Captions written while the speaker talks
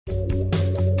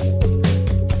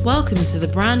Welcome to the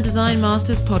Brand Design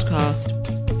Masters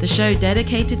podcast, the show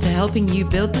dedicated to helping you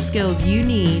build the skills you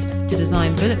need to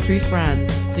design bulletproof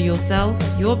brands for yourself,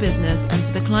 your business, and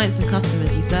for the clients and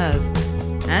customers you serve.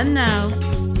 And now,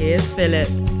 here's Philip.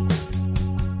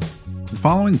 The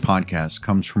following podcast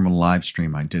comes from a live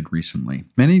stream I did recently.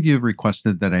 Many of you have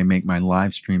requested that I make my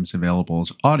live streams available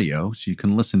as audio so you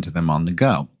can listen to them on the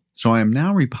go. So I am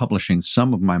now republishing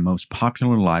some of my most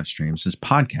popular live streams as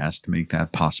podcasts to make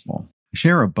that possible. I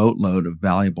share a boatload of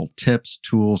valuable tips,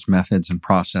 tools, methods, and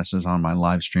processes on my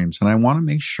live streams, and I want to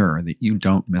make sure that you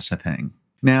don't miss a thing.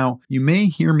 Now, you may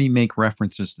hear me make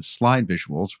references to slide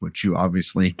visuals, which you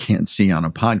obviously can't see on a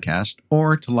podcast,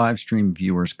 or to live stream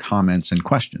viewers' comments and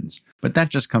questions, but that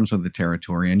just comes with the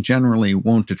territory and generally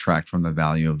won't detract from the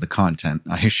value of the content,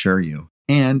 I assure you.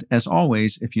 And as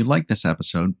always, if you like this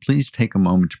episode, please take a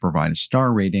moment to provide a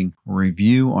star rating or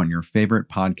review on your favorite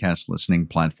podcast listening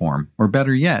platform. Or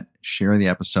better yet, share the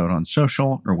episode on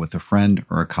social or with a friend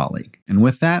or a colleague. And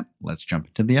with that, let's jump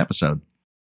into the episode.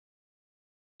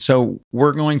 So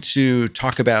we're going to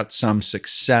talk about some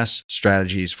success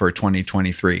strategies for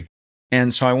 2023.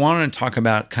 And so I wanted to talk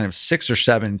about kind of 6 or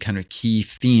 7 kind of key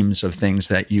themes of things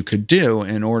that you could do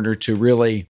in order to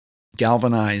really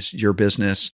galvanize your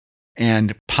business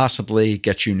and possibly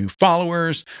get you new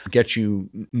followers, get you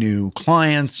new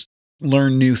clients,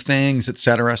 learn new things,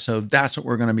 etc. So that's what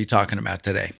we're going to be talking about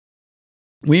today.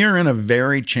 We are in a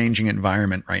very changing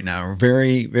environment right now, a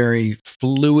very, very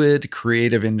fluid,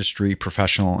 creative industry,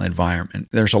 professional environment.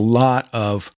 There's a lot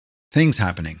of things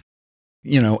happening.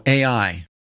 AI.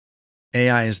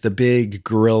 AI is the big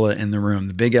gorilla in the room,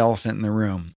 the big elephant in the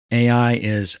room. AI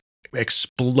is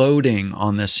exploding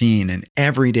on the scene, and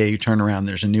every day you turn around,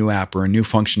 there's a new app or a new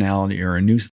functionality or a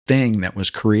new thing that was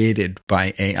created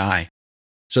by AI.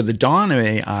 So the dawn of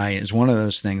AI is one of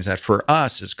those things that for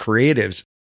us as creatives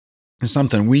is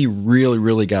something we really,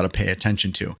 really got to pay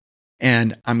attention to.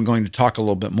 And I'm going to talk a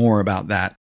little bit more about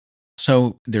that.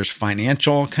 So there's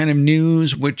financial kind of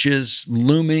news, which is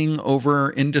looming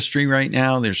over industry right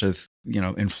now. There's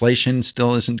inflation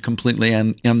still isn't completely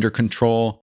under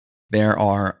control. There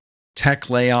are tech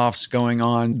layoffs going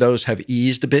on. Those have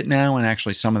eased a bit now, and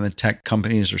actually some of the tech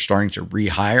companies are starting to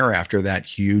rehire after that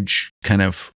huge kind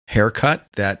of haircut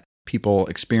that people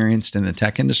experienced in the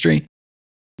tech industry.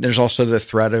 There's also the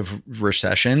threat of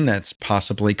recession that's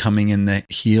possibly coming in the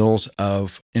heels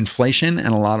of inflation,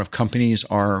 and a lot of companies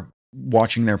are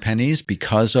watching their pennies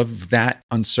because of that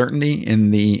uncertainty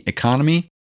in the economy.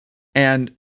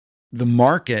 And the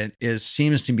market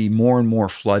seems to be more and more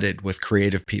flooded with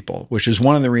creative people, which is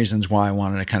one of the reasons why I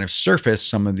wanted to kind of surface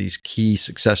some of these key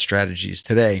success strategies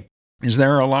today, is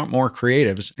there are a lot more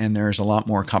creatives and there's a lot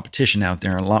more competition out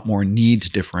there, and a lot more need to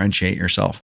differentiate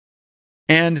yourself.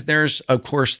 And there's, of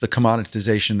course, the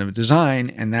commoditization of design,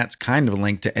 and that's kind of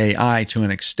linked to AI to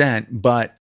an extent,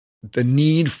 but the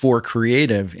need for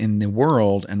creative in the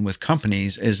world and with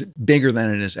companies is bigger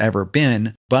than it has ever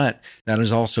been, but that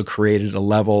has also created a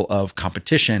level of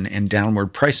competition and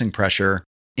downward pricing pressure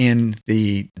in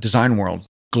the design world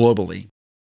globally.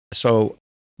 So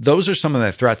those are some of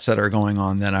the threats that are going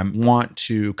on that I want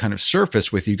to kind of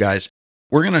surface with you guys.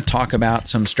 We're going to talk about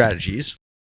some strategies.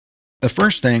 The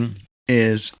first thing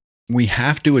is we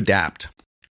have to adapt.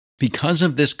 Because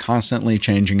of this constantly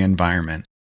changing environment,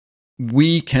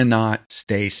 we cannot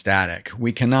stay static.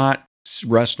 We cannot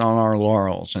rest on our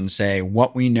laurels and say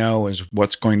what we know is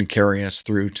what's going to carry us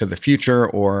through to the future,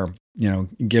 or,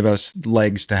 give us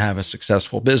legs to have a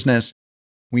successful business.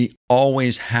 We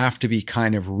always have to be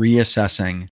kind of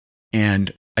reassessing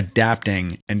and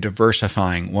adapting and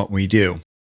diversifying what we do.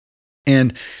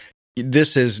 And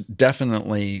this is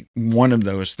definitely one of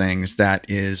those things that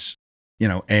is,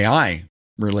 AI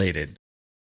related.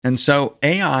 And so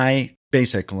AI,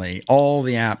 basically, all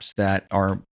the apps that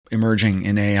are emerging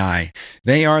in AI,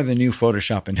 they are the new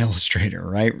Photoshop and Illustrator,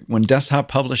 right? When desktop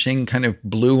publishing kind of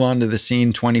blew onto the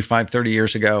scene 25, 30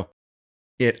 years ago,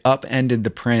 it upended the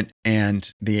print and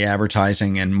the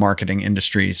advertising and marketing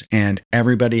industries, and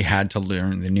everybody had to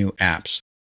learn the new apps.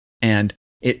 And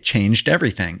it changed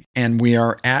everything. And we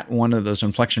are at one of those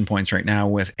inflection points right now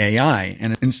with AI.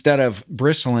 And instead of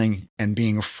bristling and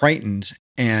being frightened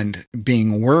and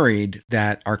being worried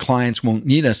that our clients won't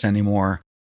need us anymore,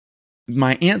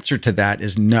 my answer to that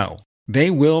is no. They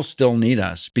will still need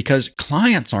us, because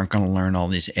clients aren't going to learn all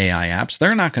these AI apps.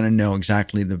 They're not going to know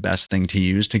exactly the best thing to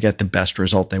use to get the best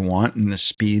result they want and the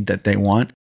speed that they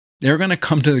want. They're going to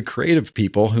come to the creative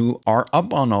people who are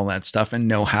up on all that stuff and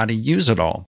know how to use it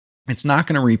all. It's not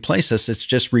going to replace us. It's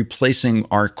just replacing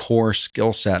our core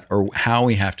skill set, or how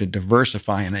we have to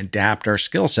diversify and adapt our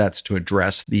skill sets to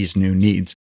address these new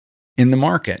needs. in the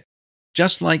market.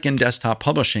 Just like in desktop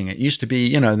publishing, it used to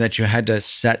be, that you had to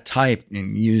set type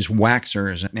and use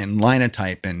waxers and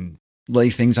linotype and lay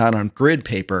things out on grid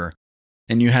paper.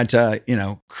 And you had to,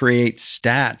 create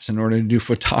stats in order to do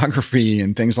photography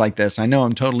and things like this. I know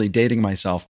I'm totally dating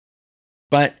myself.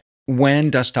 But when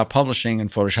desktop publishing and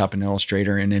Photoshop and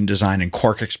Illustrator and InDesign and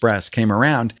Quark Express came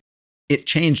around, it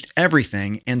changed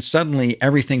everything. And suddenly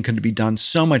everything could be done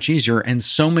so much easier and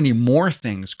so many more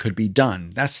things could be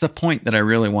done. That's the point that I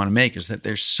really want to make, is that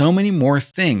there's so many more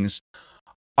things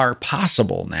are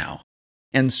possible now.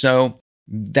 And so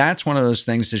that's one of those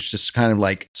things that's just kind of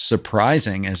like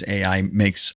surprising as AI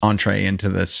makes entree into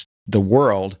the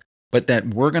world, but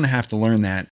that we're going to have to learn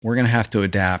that. We're going to have to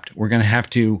adapt. We're going to have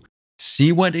to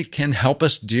see what it can help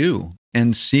us do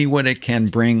and see what it can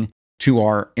bring to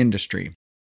our industry.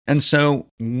 And so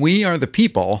we are the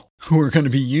people who are going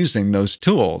to be using those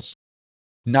tools,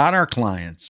 not our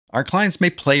clients. Our clients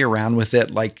may play around with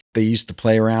it like they used to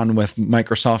play around with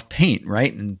Microsoft Paint,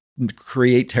 right? And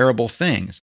create terrible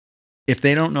things. If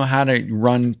they don't know how to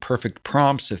run perfect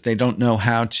prompts, if they don't know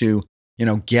how to,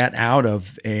 get out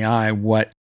of AI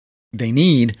what they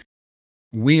need,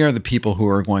 we are the people who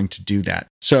are going to do that.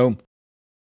 So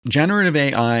generative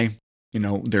AI,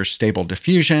 there's stable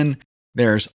diffusion.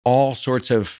 There's all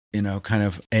sorts of, kind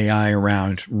of AI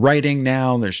around writing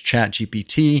now. There's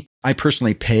ChatGPT. I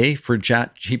personally pay for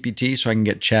ChatGPT so I can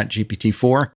get ChatGPT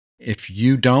 4. If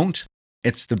you don't,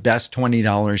 it's the best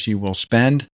 $20 you will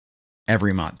spend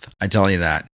every month. I tell you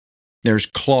that. There's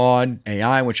Claude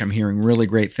AI, which I'm hearing really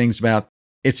great things about.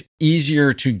 It's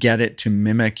easier to get it to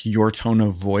mimic your tone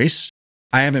of voice.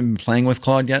 I haven't been playing with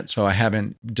Claude yet, so I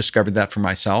haven't discovered that for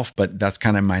myself, but that's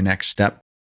kind of my next step.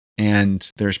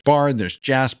 And there's Bard, there's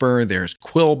Jasper, there's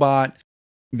Quillbot,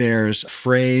 there's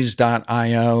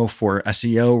Phrase.io for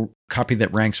SEO, copy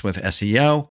that ranks with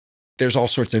SEO. There's all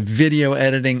sorts of video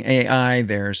editing AI.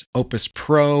 There's Opus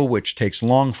Pro, which takes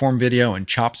long form video and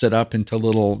chops it up into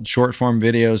little short form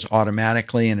videos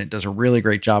automatically, and it does a really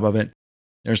great job of it.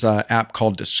 There's an app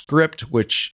called Descript,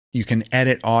 which you can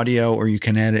edit audio or you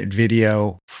can edit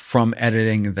video from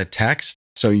editing the text.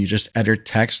 So you just edit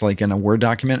text like in a Word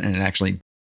document, and it actually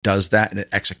does that and it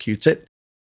executes it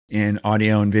in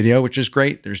audio and video, which is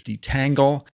great. There's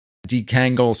Detangle.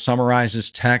 Detangle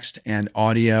summarizes text and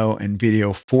audio and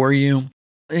video for you.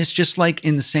 It's just like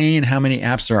insane how many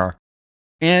apps there are.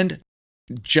 And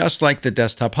just like the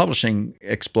desktop publishing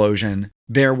explosion,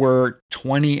 there were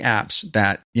 20 apps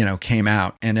that, came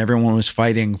out and everyone was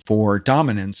fighting for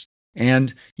dominance.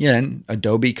 And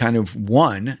Adobe kind of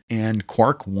won and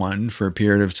Quark won for a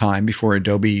period of time before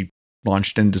Adobe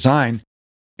launched InDesign.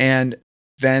 And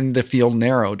then the field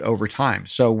narrowed over time.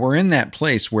 So we're in that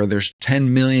place where there's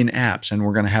 10 million apps and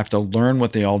we're going to have to learn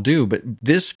what they all do. But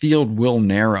this field will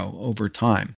narrow over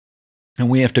time.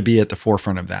 And we have to be at the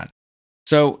forefront of that.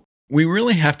 So we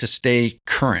really have to stay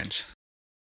current.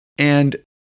 And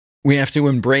we have to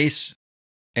embrace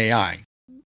AI.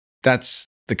 That's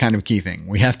the kind of key thing.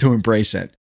 We have to embrace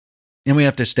it. And we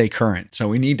have to stay current. So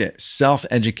we need to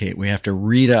self-educate. We have to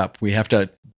read up. We have to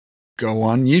go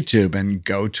on YouTube and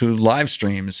go to live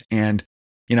streams and,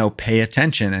 pay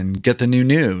attention and get the new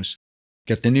news,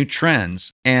 get the new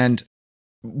trends. And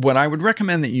what I would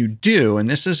recommend that you do, and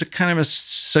this is a kind of a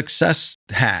success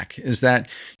hack, is that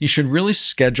you should really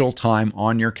schedule time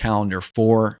on your calendar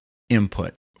for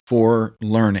input, for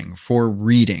learning, for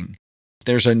reading.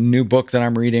 There's a new book that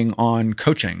I'm reading on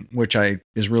coaching, which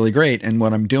is really great. And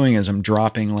what I'm doing is I'm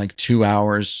dropping like 2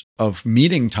 hours of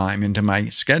meeting time into my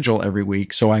schedule every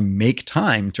week. So I make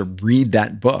time to read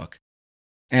that book.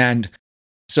 And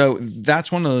so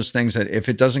that's one of those things that if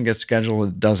it doesn't get scheduled,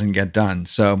 it doesn't get done.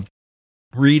 So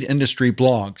read industry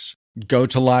blogs, go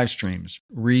to live streams,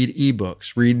 read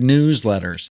ebooks, read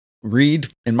newsletters,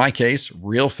 read, in my case,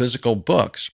 real physical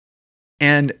books.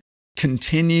 And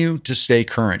continue to stay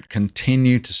current,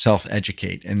 continue to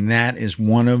self-educate. And that is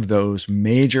one of those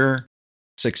major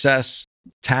success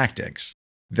tactics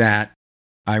that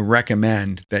I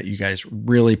recommend that you guys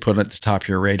really put at the top of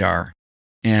your radar.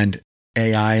 And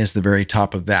AI is the very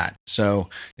top of that. So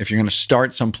if you're going to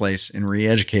start someplace in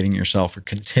re-educating yourself or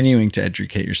continuing to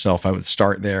educate yourself, I would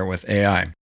start there with AI.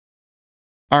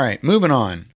 All right, moving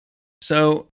on.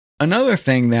 So another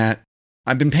thing that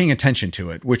I've been paying attention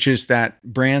to it, which is that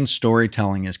brand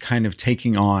storytelling is kind of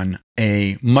taking on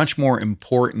a much more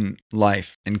important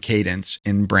life and cadence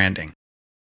in branding.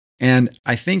 And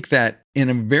I think that in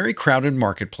a very crowded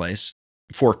marketplace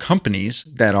for companies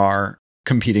that are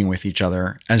competing with each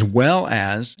other, as well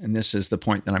as, and this is the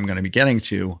point that I'm going to be getting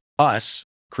to, us,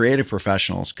 creative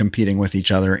professionals competing with each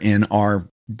other in our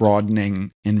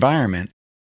broadening environment,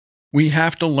 We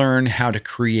have to learn how to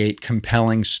create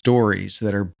compelling stories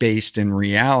that are based in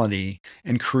reality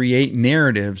and create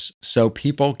narratives so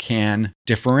people can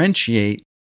differentiate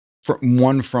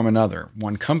one from another,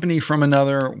 one company from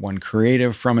another, one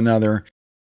creative from another.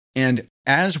 And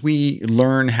as we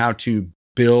learn how to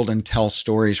build and tell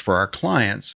stories for our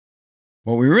clients,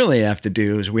 what we really have to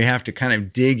do is we have to kind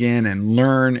of dig in and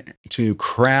learn to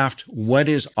craft what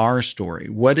is our story?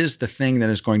 What is the thing that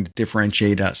is going to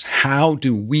differentiate us? How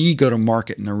do we go to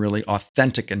market in a really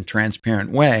authentic and transparent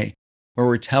way where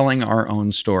we're telling our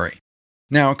own story?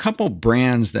 Now, a couple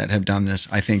brands that have done this,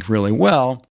 I think, really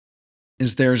well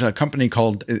is there's a company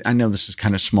called, I know this is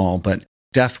kind of small, but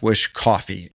Death Wish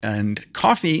Coffee. And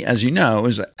coffee, as you know,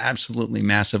 is an absolutely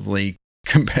massively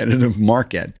competitive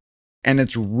market. And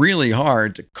it's really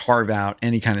hard to carve out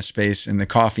any kind of space in the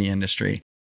coffee industry.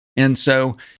 And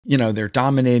so, they're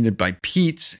dominated by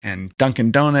Peet's and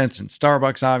Dunkin' Donuts and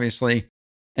Starbucks, obviously.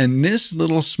 And this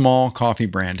little small coffee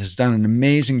brand has done an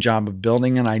amazing job of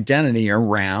building an identity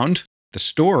around the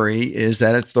story is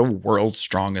that it's the world's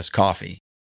strongest coffee.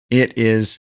 It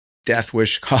is Death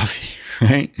Wish Coffee,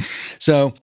 right?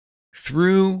 So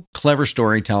through clever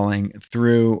storytelling,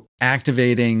 through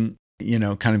activating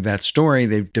kind of that story,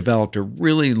 they've developed a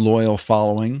really loyal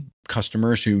following,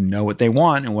 customers who know what they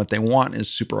want, and what they want is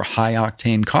super high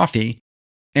octane coffee.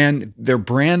 And their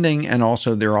branding and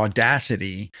also their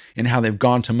audacity in how they've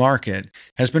gone to market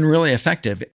has been really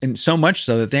effective. And so much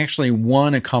so that they actually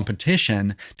won a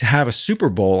competition to have a Super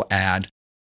Bowl ad,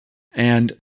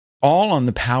 and all on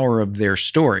the power of their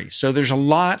story. So there's a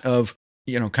lot of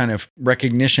kind of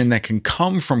recognition that can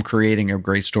come from creating a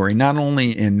great story, not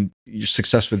only in your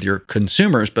success with your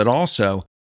consumers, but also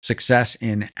success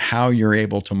in how you're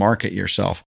able to market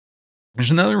yourself.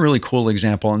 There's another really cool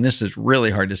example, and this is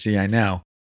really hard to see, I know.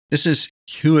 This is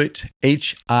Hiut,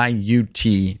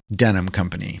 Hiut Denim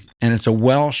Company, and it's a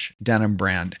Welsh denim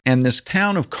brand. And this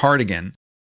town of Cardigan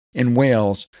in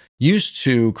Wales used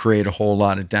to create a whole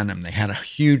lot of denim. They had a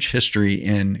huge history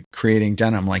in creating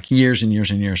denim, like years and years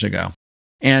and years ago.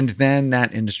 And then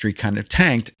that industry kind of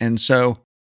tanked. And so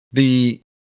the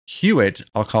Hiut,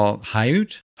 I'll call it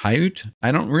Hiut.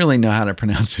 I don't really know how to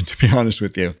pronounce it, to be honest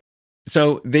with you.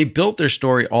 So they built their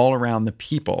story all around the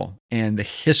people and the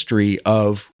history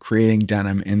of creating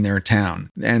denim in their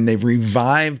town. And they've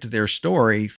revived their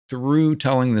story through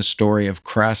telling the story of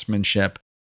craftsmanship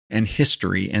and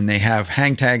history. And they have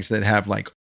hang tags that have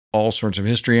like all sorts of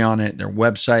history on it. Their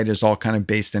website is all kind of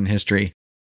based in history.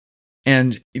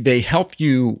 And they help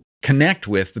you connect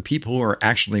with the people who are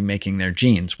actually making their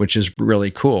jeans, which is really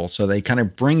cool. So they kind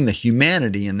of bring the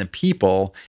humanity and the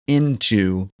people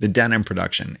into the denim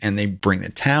production, and they bring the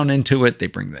town into it. They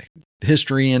bring the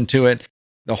history into it,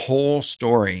 the whole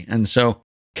story. And so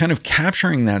kind of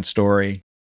capturing that story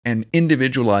and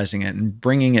individualizing it and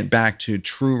bringing it back to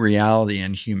true reality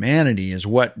and humanity is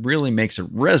what really makes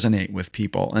it resonate with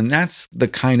people. And that's the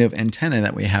kind of antenna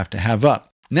that we have to have up.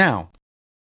 Now,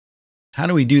 how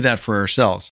do we do that for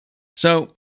ourselves? So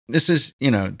this is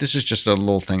just a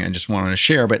little thing I just wanted to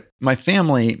share, but my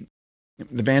family,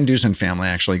 the VanDusen family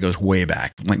actually goes way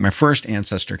back. Like my first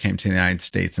ancestor came to the United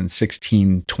States in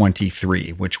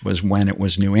 1623, which was when it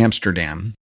was New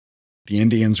Amsterdam. The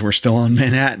Indians were still on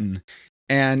Manhattan.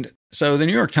 And so the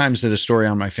New York Times did a story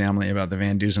on my family about the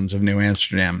VanDusens of New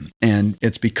Amsterdam. And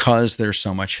it's because there's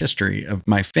so much history of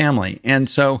my family. And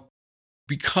so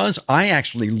because I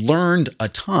actually learned a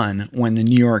ton when the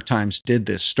New York Times did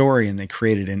this story and they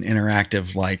created an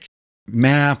interactive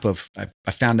map of,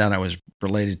 I found out I was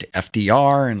related to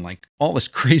FDR and all this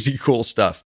crazy cool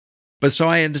stuff. But so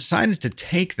I had decided to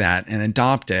take that and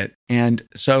adopt it. And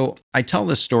so I tell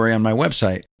this story on my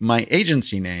website. My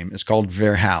agency name is called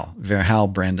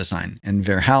Verhaal Brand Design. And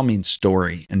Verhaal means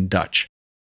story in Dutch.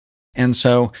 And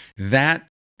so that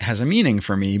has a meaning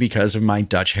for me because of my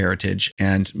Dutch heritage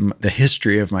and the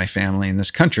history of my family in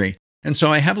this country. And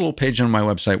so I have a little page on my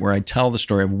website where I tell the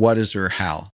story of what is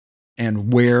Verhaal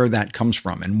and where that comes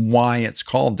from and why it's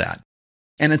called that.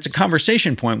 And it's a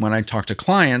conversation point when I talk to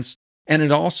clients. And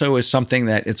it also is something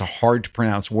that it's a hard to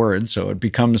pronounce word. So it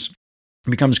becomes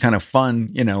kind of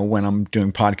fun, when I'm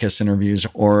doing podcast interviews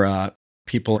or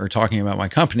people are talking about my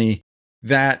company,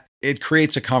 that it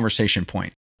creates a conversation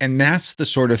point. And that's the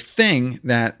sort of thing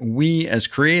that we as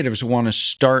creatives want to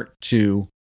start to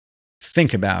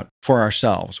think about for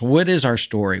ourselves. What is our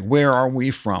story? Where are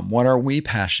we from? What are we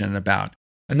passionate about?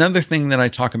 Another thing that I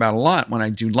talk about a lot when I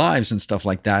do lives and stuff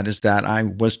like that is that I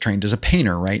was trained as a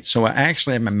painter, right? So I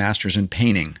actually have my master's in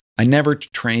painting. I never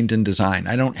trained in design.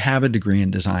 I don't have a degree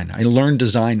in design. I learned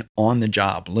design on the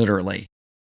job, literally.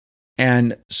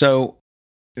 And so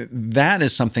that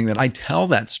is something that I tell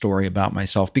that story about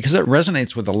myself because it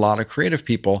resonates with a lot of creative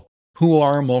people who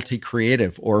are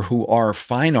multi-creative or who are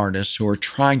fine artists who are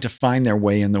trying to find their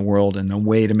way in the world and a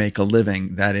way to make a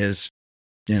living that is,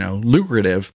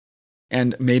 lucrative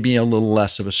and maybe a little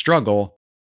less of a struggle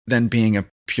than being a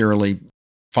purely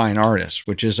fine artist,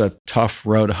 which is a tough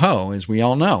row to hoe, as we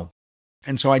all know.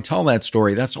 And so I tell that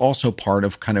story. That's also part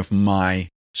of kind of my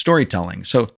storytelling.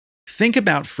 So think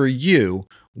about for you,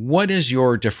 what is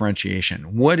your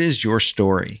differentiation? What is your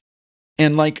story?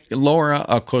 And like Laura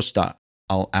Acosta,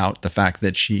 I'll out the fact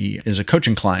that she is a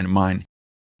coaching client of mine.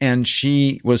 And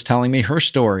she was telling me her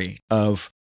story of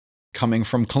coming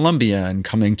from Colombia and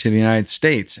coming to the United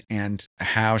States and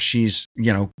how she's,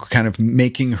 kind of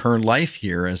making her life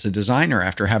here as a designer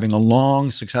after having a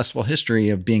long, successful history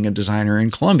of being a designer in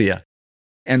Colombia.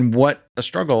 And what a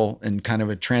struggle and kind of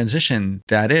a transition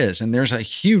that is. And there's a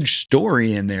huge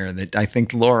story in there that I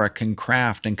think Laura can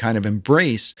craft and kind of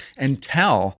embrace and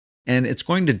tell. And it's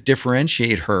going to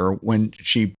differentiate her when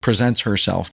she presents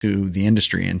herself to the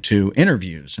industry and to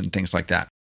interviews and things like that.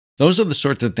 Those are the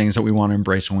sorts of things that we want to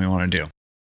embrace and we want to do.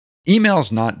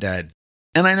 Email's not dead.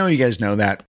 And I know you guys know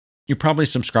that. You probably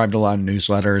subscribe to a lot of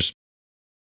newsletters.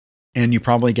 And you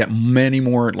probably get many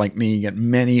more, like me, you get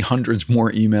many hundreds more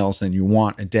emails than you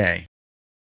want a day.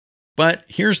 But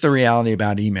here's the reality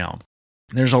about email.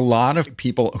 There's a lot of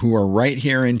people who are right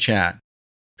here in chat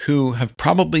who have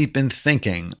probably been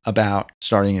thinking about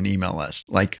starting an email list.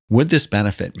 Like, would this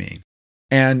benefit me?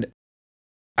 And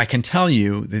I can tell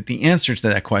you that the answer to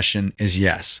that question is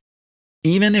yes.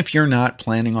 Even if you're not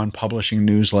planning on publishing a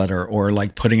newsletter or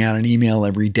like putting out an email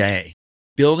every day,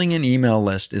 building an email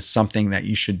list is something that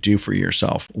you should do for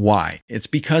yourself. Why? It's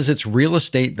because it's real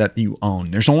estate that you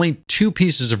own. There's only 2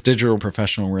 pieces of digital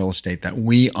professional real estate that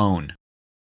we own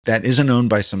that isn't owned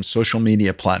by some social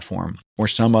media platform or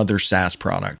some other SaaS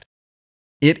product.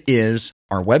 It is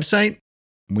our website,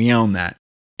 we own that,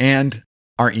 and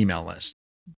our email list.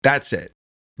 That's it.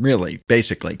 Really,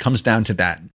 basically, comes down to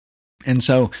that. And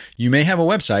so you may have a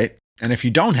website, and if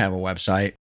you don't have a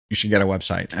website, you should get a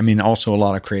website. I mean, also a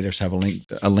lot of creatives have a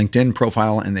LinkedIn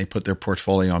profile and they put their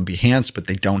portfolio on Behance, but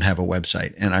they don't have a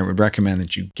website. And I would recommend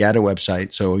that you get a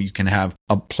website so you can have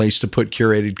a place to put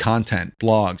curated content,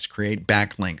 blogs, create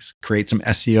backlinks, create some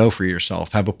SEO for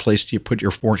yourself, have a place to put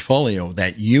your portfolio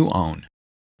that you own,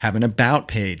 have an about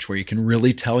page where you can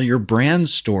really tell your brand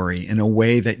story in a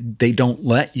way that they don't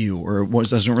let you, or it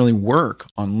doesn't really work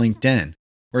on LinkedIn,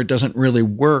 or it doesn't really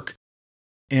work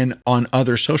on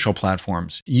other social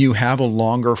platforms. You have a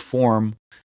longer form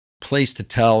place to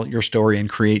tell your story and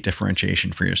create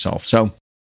differentiation for yourself. So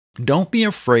don't be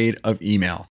afraid of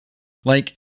email.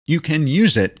 Like, you can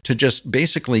use it to just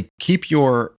basically keep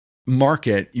your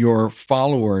market, your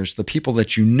followers, the people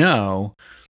that you know,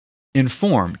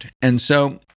 informed. And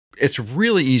so it's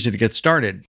really easy to get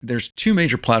started. There's 2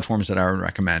 major platforms that I would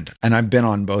recommend, and I've been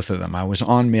on both of them. I was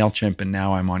on MailChimp and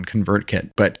now I'm on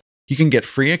ConvertKit, but you can get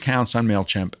free accounts on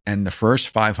MailChimp, and the first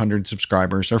 500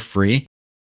 subscribers are free.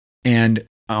 And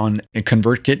on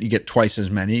ConvertKit, you get twice as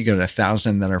many. You get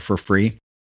 1,000 that are for free.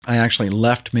 I actually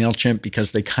left MailChimp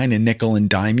because they kind of nickel and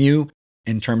dime you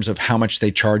in terms of how much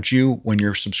they charge you when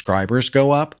your subscribers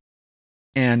go up.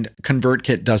 And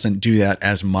ConvertKit doesn't do that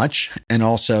as much. And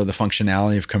also the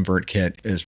functionality of ConvertKit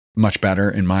is much better,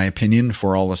 in my opinion,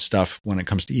 for all the stuff when it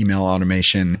comes to email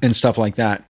automation and stuff like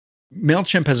that.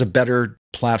 MailChimp has a better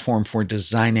platform for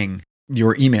designing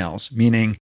your emails,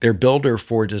 meaning their builder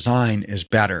for design is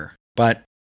better. But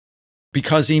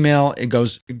because email, it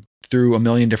goes through a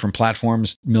million different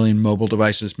platforms, million mobile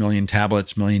devices, million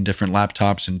tablets, million different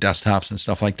laptops and desktops and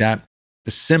stuff like that,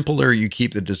 the simpler you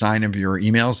keep the design of your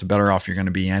emails, the better off you're going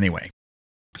to be anyway.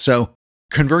 So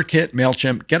ConvertKit,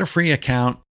 MailChimp, get a free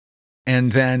account,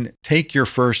 and then take your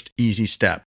first easy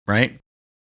step, right?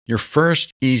 Your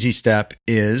first easy step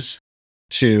is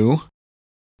to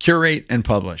curate and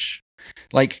publish.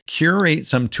 Like, curate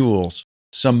some tools,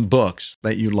 some books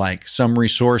that you like, some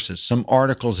resources, some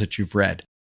articles that you've read.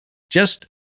 Just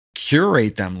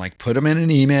curate them, like put them in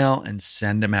an email and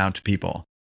send them out to people.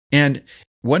 And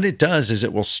what it does is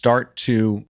it will start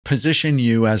to position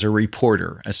you as a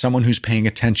reporter, as someone who's paying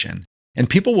attention. And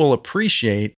people will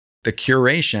appreciate the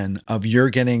curation of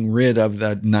you're getting rid of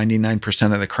the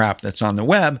 99% of the crap that's on the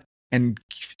web and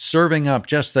serving up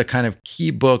just the kind of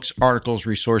key books, articles,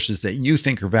 resources that you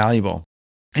think are valuable.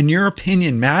 And your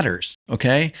opinion matters,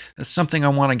 okay? That's something I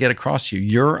want to get across to you.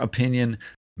 Your opinion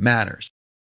matters.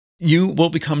 You will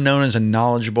become known as a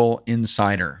knowledgeable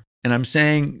insider. And I'm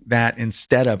saying that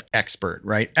instead of expert,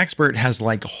 right? Expert has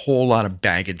like a whole lot of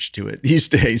baggage to it these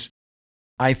days.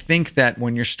 I think that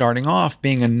when you're starting off,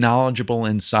 being a knowledgeable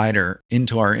insider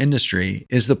into our industry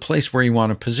is the place where you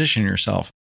want to position yourself.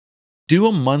 Do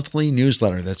a monthly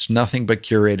newsletter that's nothing but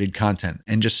curated content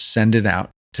and just send it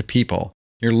out to people.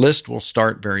 Your list will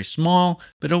start very small,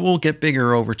 but it will get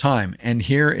bigger over time. And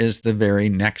here is the very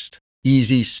next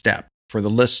easy step for the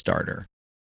list starter.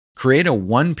 Create a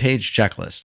one-page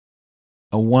checklist.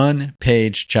 A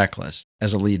one-page checklist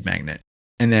as a lead magnet.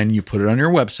 And then you put it on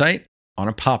your website on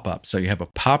a pop-up. So you have a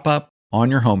pop-up on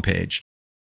your homepage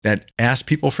that asks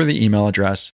people for the email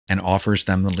address and offers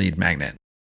them the lead magnet.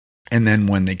 And then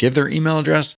when they give their email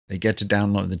address, they get to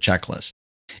download the checklist.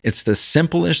 It's the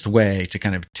simplest way to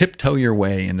kind of tiptoe your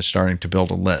way into starting to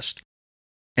build a list.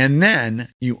 And then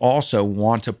you also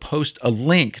want to post a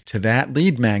link to that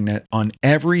lead magnet on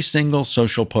every single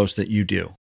social post that you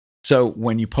do. So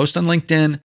when you post on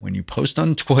LinkedIn, when you post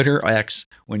on Twitter X,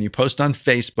 when you post on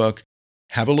Facebook,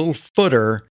 have a little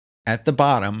footer at the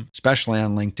bottom, especially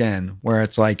on LinkedIn, where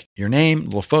it's like your name, a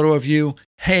little photo of you.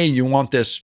 Hey, you want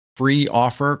this free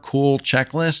offer, cool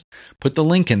checklist? Put the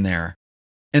link in there.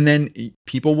 And then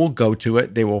people will go to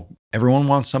it. Everyone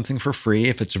wants something for free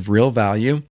if it's of real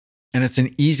value. And it's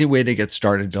an easy way to get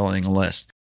started building a list.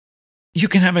 You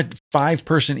can have a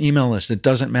 5-person email list. It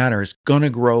doesn't matter. It's going to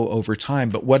grow over time.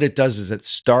 But what it does is it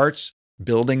starts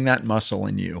building that muscle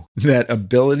in you, that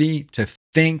ability to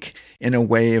think in a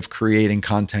way of creating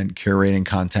content, curating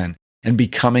content, and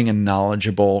becoming a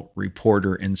knowledgeable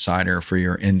reporter insider for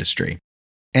your industry.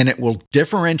 And it will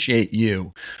differentiate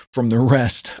you from the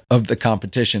rest of the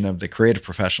competition of the creative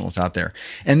professionals out there.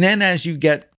 And then as you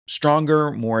get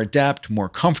stronger, more adept, more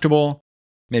comfortable,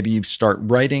 maybe you start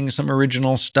writing some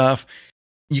original stuff,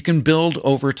 you can build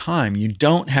over time. You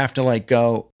don't have to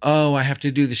go, oh, I have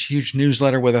to do this huge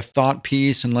newsletter with a thought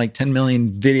piece and 10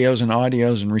 million videos and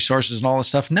audios and resources and all this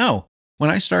stuff. No, when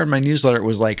I started my newsletter, it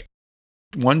was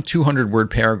one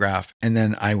 200-word paragraph, and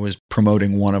then I was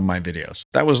promoting one of my videos.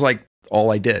 That was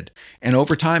all I did. And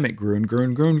over time, it grew and grew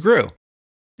and grew and grew.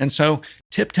 And so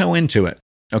tiptoe into it,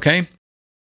 okay?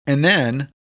 And then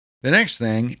the next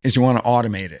thing is you want to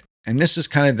automate it. And this is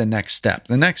kind of the next step.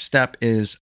 The next step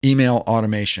is email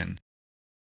automation,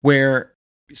 where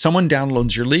someone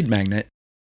downloads your lead magnet,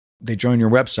 they join your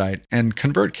website, and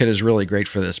ConvertKit is really great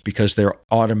for this because their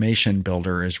automation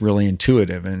builder is really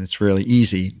intuitive and it's really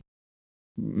easy.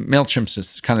 MailChimp's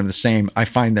is kind of the same. I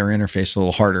find their interface a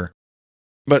little harder,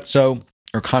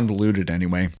 or convoluted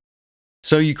anyway.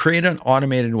 So you create an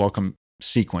automated welcome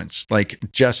sequence,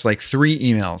 just 3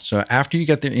 emails. So after you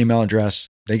get their email address,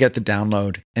 they get the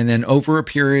download. And then over a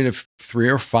period of 3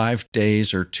 or 5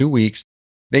 days or 2 weeks,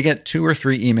 they get 2 or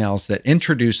 3 emails that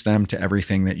introduce them to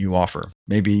everything that you offer.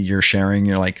 Maybe you're sharing,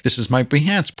 this is my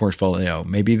Behance portfolio.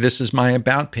 Maybe this is my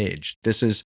about page. This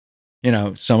is,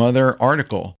 some other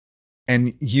article.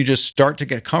 And you just start to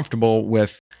get comfortable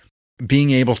with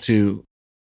being able to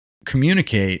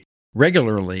communicate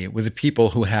regularly with the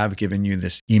people who have given you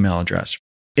this email address.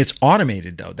 It's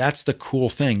automated though. That's the cool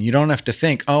thing. You don't have to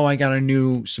think, oh, I got a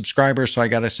new subscriber, so I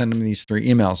got to send them these 3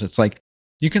 emails. It's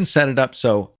you can set it up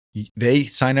so they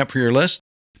sign up for your list.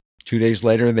 2 days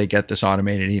later, they get this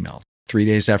automated email. 3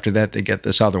 days after that, they get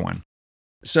this other one.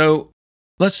 So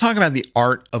let's talk about the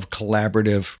art of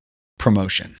collaborative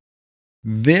promotion.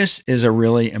 This is a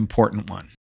really important one.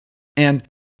 And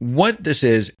what this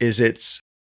is it's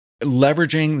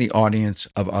leveraging the audience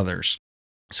of others.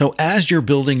 So as you're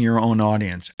building your own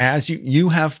audience, as you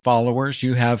have followers,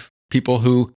 you have people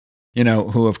who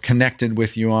have connected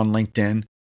with you on LinkedIn,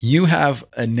 you have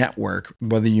a network,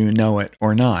 whether you know it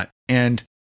or not. And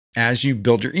as you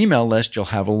build your email list, you'll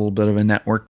have a little bit of a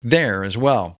network there as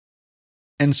well.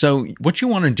 And so what you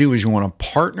want to do is you want to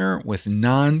partner with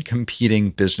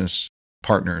non-competing business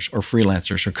partners or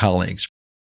freelancers or colleagues.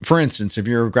 For instance, if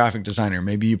you're a graphic designer,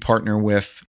 maybe you partner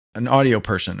with an audio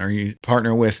person, or you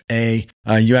partner with a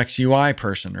UX UI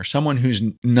person, or someone who's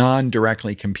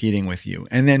non-directly competing with you,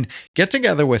 and then get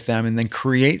together with them and then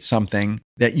create something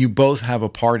that you both have a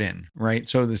part in, right?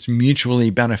 So that's mutually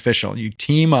beneficial. You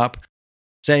team up,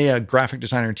 say a graphic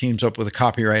designer teams up with a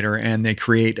copywriter and they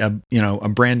create a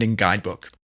branding guidebook,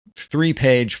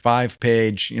 3-page,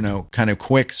 5-page, kind of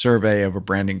quick survey of a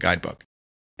branding guidebook.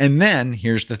 And then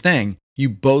here's the thing, you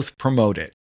both promote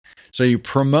it. So you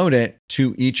promote it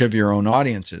to each of your own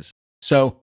audiences.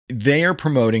 So they are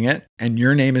promoting it and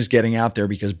your name is getting out there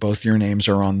because both your names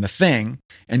are on the thing,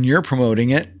 and you're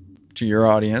promoting it to your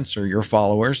audience or your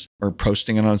followers or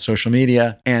posting it on social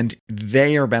media, and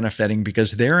they are benefiting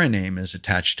because their name is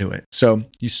attached to it. So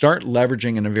you start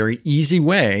leveraging in a very easy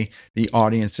way the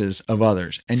audiences of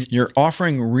others, and you're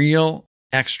offering real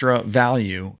extra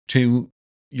value to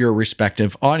your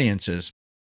respective audiences.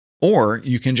 or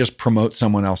you can just promote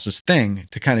someone else's thing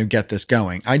to kind of get this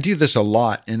going. I do this a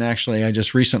lot. And actually, I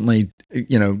just recently,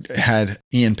 had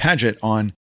Ian Paget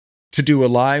on to do a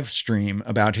live stream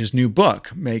about his new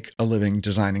book, Make a Living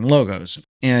Designing Logos.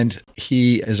 And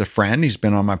he is a friend. He's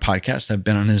been on my podcast. I've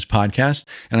been on his podcast,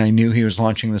 and I knew he was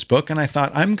launching this book, and I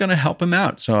thought, I'm going to help him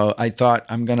out. So I thought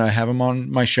I'm going to have him on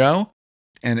my show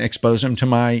and expose him to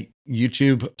my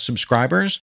YouTube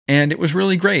subscribers. And it was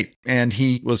really great. And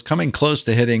he was coming close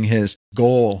to hitting his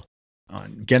goal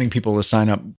on getting people to sign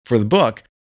up for the book.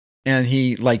 And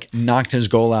he knocked his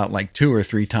goal out 2 or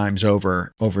 3 times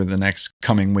over the next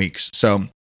coming weeks. So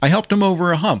I helped him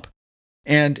over a hump.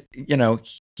 And,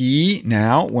 he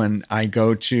now, when I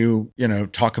go to,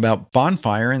 talk about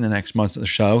Bonfire in the next month of the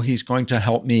show, he's going to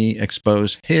help me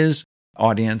expose his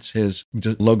audience, his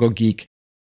Logo Geek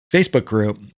Facebook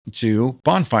group to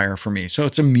Bonfire for me. So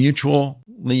it's a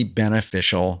mutually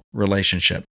beneficial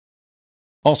relationship.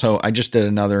 Also, I just did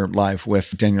another live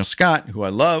with Daniel Scott, who I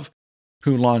love,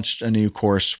 who launched a new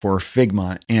course for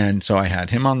Figma. And so I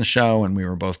had him on the show, and we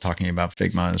were both talking about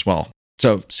Figma as well.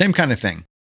 So same kind of thing.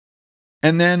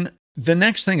 And then the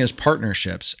next thing is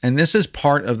partnerships. And this is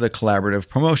part of the collaborative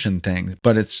promotion thing,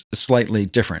 but it's slightly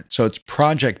different. So it's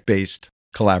project-based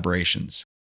collaborations.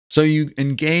 So you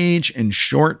engage in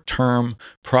short-term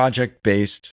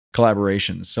project-based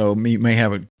collaborations. So you may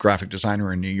have a graphic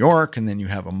designer in New York, and then you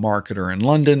have a marketer in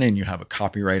London, and you have a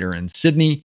copywriter in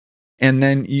Sydney. And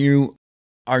then you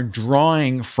are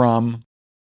drawing from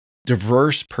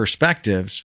diverse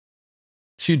perspectives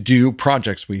to do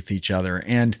projects with each other.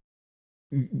 And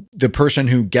the person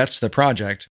who gets the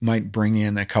project might bring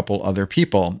in a couple other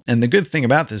people. And the good thing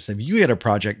about this, if you get a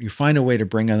project, you find a way to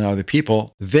bring in other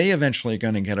people, they eventually are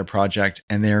going to get a project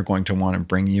and they're going to want to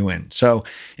bring you in. So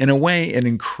in a way, it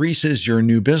increases your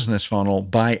new business funnel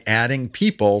by adding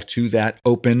people to that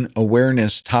open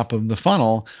awareness top of the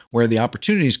funnel where the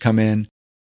opportunities come in.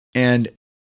 And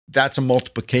that's a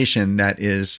multiplication that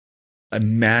is a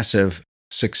massive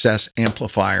success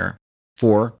amplifier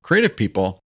for creative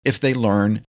people if they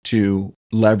learn to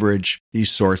leverage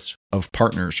these sorts of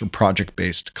partners or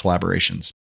project-based collaborations.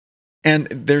 And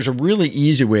there's a really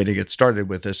easy way to get started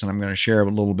with this, and I'm going to share a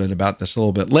little bit about this a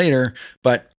little bit later,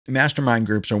 but mastermind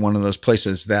groups are one of those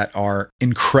places that are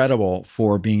incredible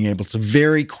for being able to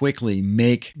very quickly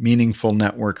make meaningful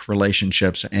network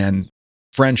relationships and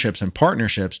friendships and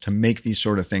partnerships to make these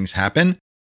sort of things happen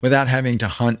without having to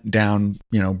hunt down,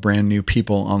 brand new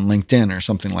people on LinkedIn or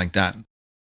something like that.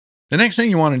 The next thing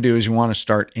you want to do is you want to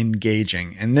start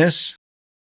engaging. And this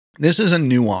is a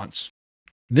nuance.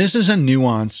 This is a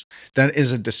nuance that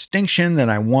is a distinction that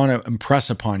I want to impress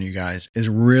upon you guys is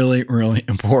really, really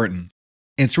important.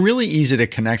 It's really easy to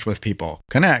connect with people.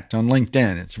 Connect on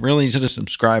LinkedIn. It's really easy to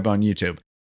subscribe on YouTube.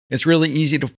 It's really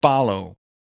easy to follow.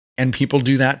 And people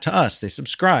do that to us. They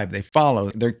subscribe, they follow,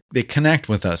 they connect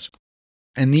with us.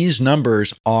 And these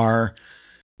numbers are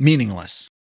meaningless.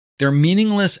 They're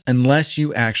meaningless unless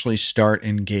you actually start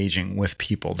engaging with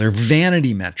people. They're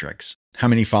vanity metrics. How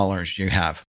many followers you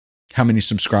have, how many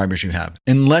subscribers you have,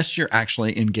 unless you're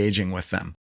actually engaging with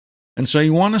them. And so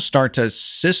you want to start to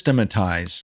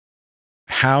systematize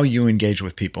how you engage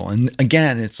with people. And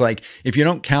again, it's like, if you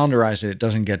don't calendarize it, it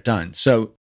doesn't get done.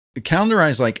 So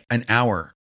calendarize like an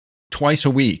hour, twice a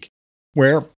week,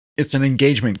 where it's an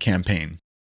engagement campaign.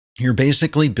 You're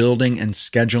basically building and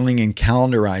scheduling and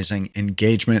calendarizing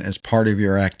engagement as part of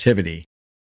your activity,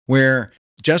 where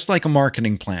just like a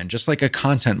marketing plan, just like a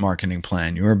content marketing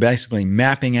plan, you are basically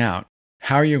mapping out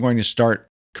how you're going to start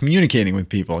communicating with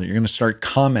people. You're going to start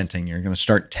commenting. You're going to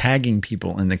start tagging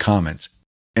people in the comments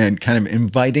and kind of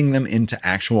inviting them into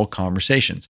actual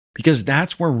conversations, because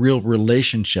that's where real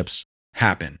relationships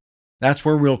happen. That's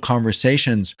where real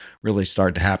conversations really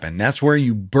start to happen. That's where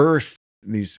you birth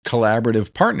these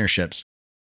collaborative partnerships.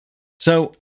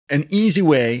 So an easy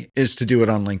way is to do it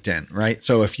on LinkedIn, right?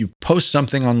 So if you post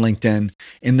something on LinkedIn,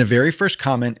 in the very first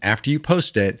comment after you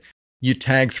post it, you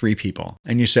tag 3 people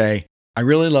and you say, I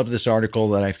really love this article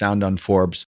that I found on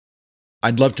Forbes.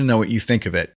 I'd love to know what you think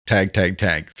of it. Tag,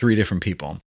 3 different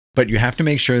people. But you have to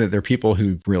make sure that they're people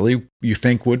who really you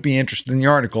think would be interested in the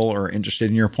article or interested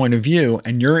in your point of view,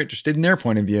 and you're interested in their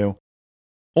point of view.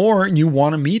 Or you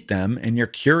want to meet them and you're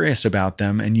curious about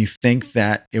them and you think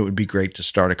that it would be great to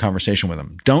start a conversation with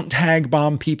them. Don't tag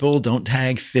bomb people. Don't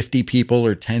tag 50 people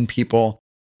or 10 people.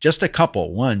 Just a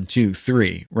couple, 1, 2,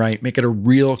 3, right? Make it a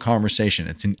real conversation.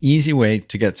 It's an easy way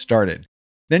to get started.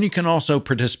 Then you can also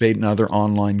participate in other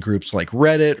online groups like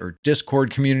Reddit or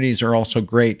Discord communities are also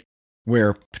great.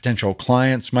 where potential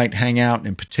clients might hang out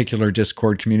in particular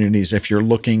Discord communities. If you're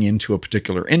looking into a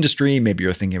particular industry, maybe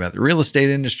you're thinking about the real estate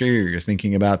industry, or you're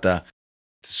thinking about the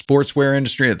sportswear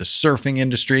industry or the surfing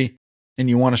industry, and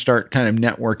you want to start kind of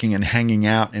networking and hanging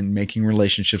out and making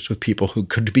relationships with people who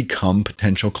could become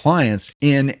potential clients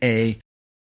in a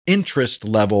interest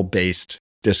level based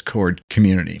Discord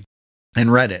community. And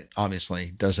Reddit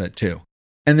obviously does that too.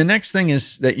 And the next thing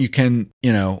is that you can,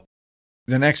 the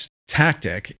next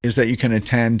tactic is that you can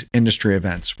attend industry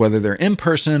events, whether they're in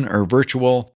person or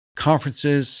virtual,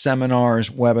 conferences, seminars,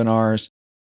 webinars,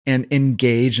 and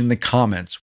engage in the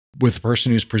comments with the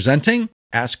person who's presenting.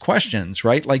 Ask questions,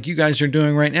 right? Like you guys are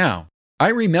doing right now. I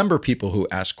remember people who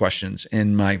ask questions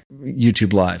in my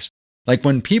YouTube lives. Like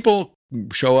when people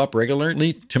show up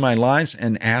regularly to my lives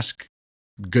and ask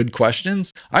good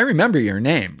questions, I remember your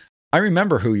name. I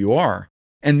remember who you are.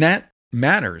 And that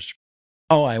matters.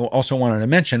 Oh, I also wanted to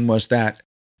mention was that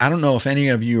I don't know if any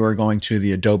of you are going to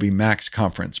the Adobe Max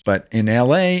conference, but in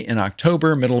LA in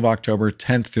October, middle of October,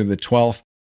 10th through the 12th,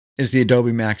 is the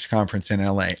Adobe Max conference in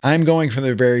LA. I'm going for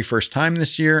the very first time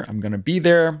this year. I'm going to be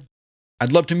there.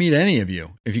 I'd love to meet any of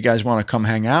you. If you guys want to come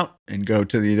hang out and go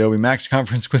to the Adobe Max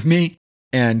conference with me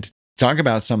and talk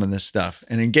about some of this stuff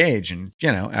and engage and,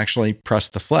 actually press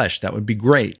the flesh, that would be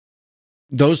great.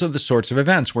 Those are the sorts of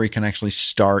events where you can actually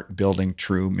start building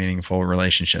true, meaningful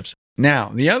relationships. Now,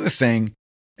 the other thing,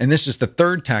 and this is the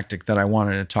third tactic that I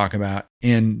wanted to talk about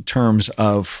in terms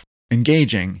of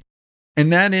engaging,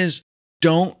 and that is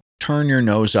don't turn your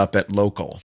nose up at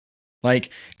local. Like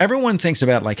everyone thinks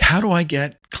about how do I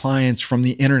get clients from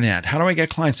the internet? How do I get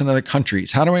clients in other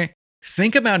countries? How do I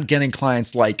think about getting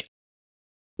clients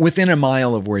within a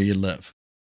mile of where you live?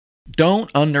 Don't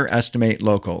underestimate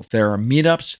local. There are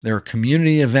meetups, there are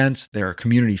community events, there are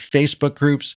community Facebook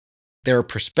groups. There are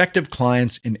prospective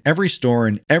clients in every store,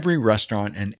 in every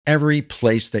restaurant, and every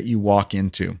place that you walk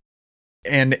into.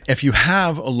 And if you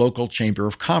have a local chamber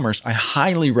of commerce, I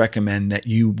highly recommend that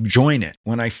you join it.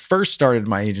 When I first started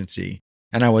my agency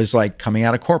and I was coming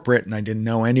out of corporate and I didn't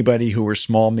know anybody who were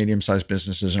small, medium-sized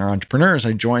businesses or entrepreneurs,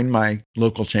 I joined my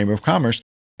local chamber of commerce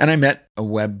and I met a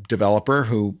web developer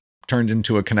who turned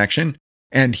into a connection.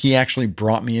 And he actually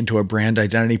brought me into a brand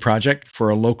identity project for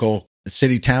a local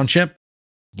city township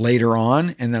later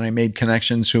on. And then I made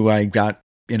connections who I got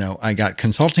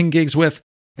consulting gigs with.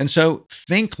 And so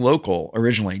think local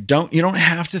originally. You don't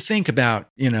have to think about,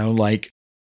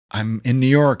 I'm in New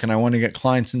York and I want to get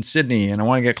clients in Sydney and I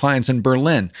want to get clients in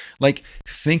Berlin.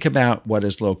 Think about what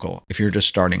is local if you're just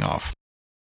starting off.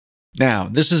 Now,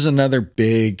 this is another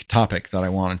big topic that I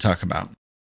want to talk about.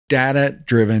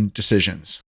 Data-driven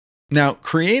decisions. Now,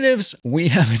 creatives, we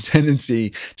have a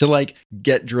tendency to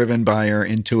get driven by our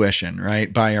intuition,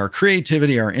 right? By our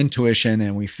creativity, our intuition,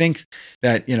 and we think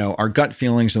that, our gut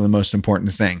feelings are the most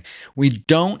important thing. We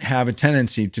don't have a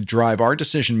tendency to drive our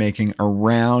decision-making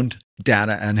around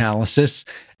data analysis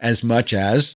as much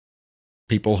as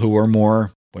people who are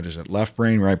more, left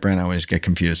brain, right brain? I always get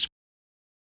confused.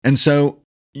 And so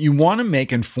you want to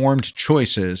make informed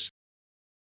choices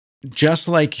just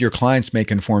like your clients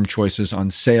make informed choices on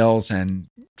sales and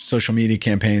social media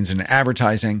campaigns and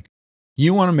advertising.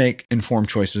 You want to make informed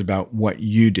choices about what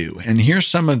you do. And here's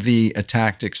some of the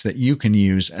tactics that you can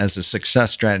use as a success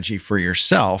strategy for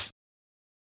yourself.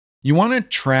 You want to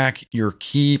track your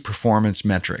key performance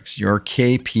metrics, your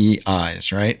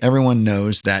KPIs, right? Everyone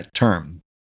knows that term.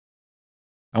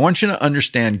 I want you to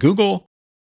understand Google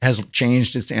has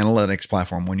changed its analytics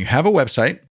platform. When you have a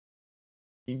website,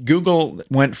 Google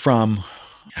went from,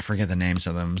 I forget the names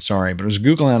of them, sorry, but it was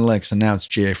Google Analytics and now it's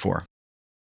GA4.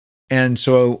 And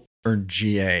so, or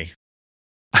GA.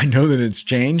 I know that it's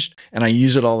changed and I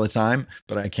use it all the time,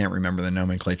 but I can't remember the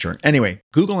nomenclature. Anyway,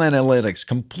 Google Analytics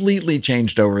completely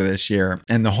changed over this year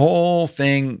and the whole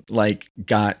thing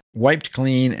got wiped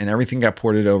clean and everything got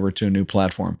ported over to a new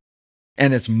platform.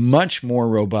 And it's much more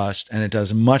robust and it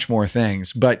does much more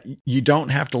things, but you don't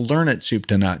have to learn it soup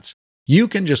to nuts. You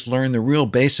can just learn the real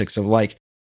basics of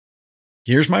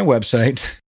here's my website.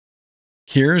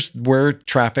 Here's where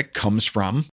traffic comes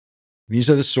from. These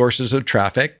are the sources of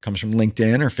traffic. Comes from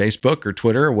LinkedIn or Facebook or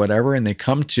Twitter or whatever, and they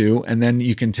come to, and then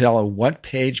you can tell what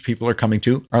page people are coming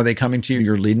to. Are they coming to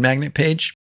your lead magnet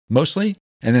page mostly?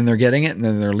 And then they're getting it and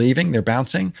then they're leaving, they're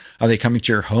bouncing. Are they coming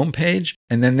to your home page?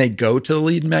 And then they go to the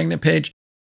lead magnet page.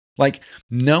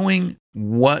 Knowing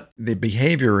what the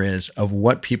behavior is of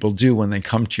what people do when they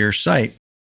come to your site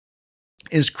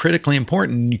is critically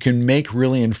important. You can make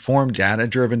really informed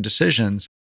data-driven decisions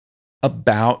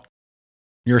about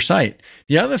your site.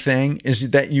 The other thing is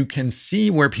that you can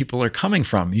see where people are coming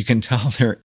from. You can tell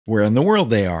where in the world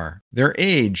they are, their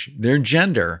age, their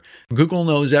gender. Google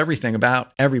knows everything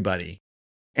about everybody.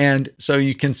 And so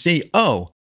you can see, oh,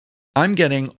 I'm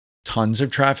getting tons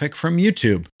of traffic from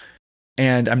YouTube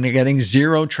and I'm getting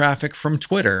zero traffic from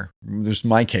Twitter. There's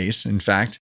my case. In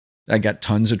fact, I got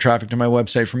tons of traffic to my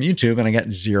website from YouTube and I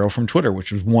got zero from Twitter,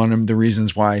 which was one of the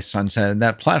reasons why I sunsetted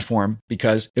that platform,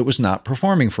 because it was not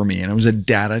performing for me and it was a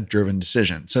data-driven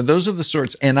decision. So those are the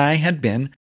sorts, and I had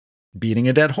been beating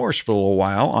a dead horse for a little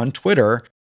while on Twitter,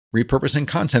 repurposing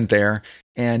content there,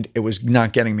 and it was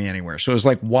not getting me anywhere. So it was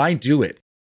like, why do it?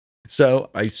 So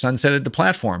I sunsetted the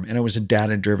platform and it was a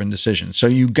data-driven decision. So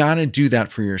you got to do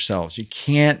that for yourselves. You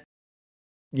can't,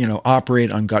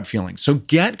 operate on gut feeling. So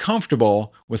get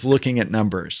comfortable with looking at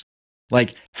numbers.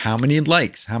 Like how many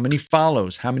likes, how many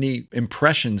follows, how many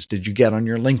impressions did you get on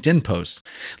your LinkedIn posts?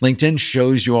 LinkedIn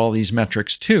shows you all these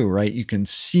metrics too, right? You can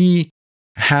see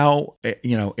how,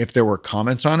 if there were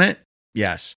comments on it.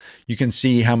 Yes. You can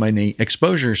see how many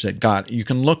exposures it got. You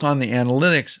can look on the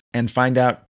analytics and find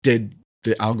out, did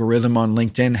the algorithm on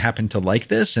LinkedIn happen to like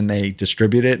this and they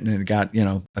distribute it and it got,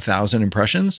 1,000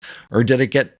 impressions? Or did it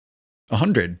get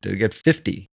 100? Did it get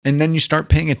 50? And then you start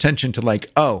paying attention to like,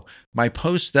 oh, my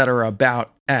posts that are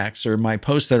about X, or my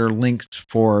posts that are linked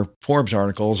for Forbes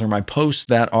articles, or my posts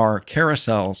that are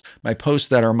carousels, my posts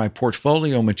that are my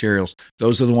portfolio materials,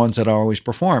 those are the ones that always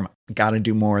perform. Got to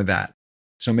do more of that.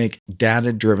 So make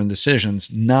data-driven decisions,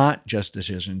 not just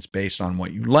decisions based on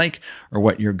what you like or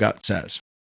what your gut says.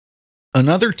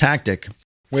 Another tactic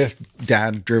with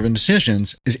data-driven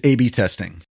decisions is A/B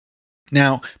testing.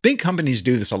 Now, big companies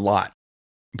do this a lot,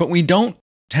 but we don't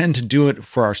tend to do it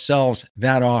for ourselves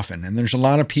that often. And there's a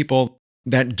lot of people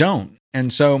that don't.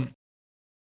 And so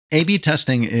A/B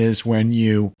testing is when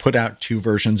you put out two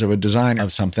versions of a design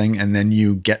of something, and then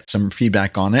you get some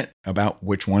feedback on it about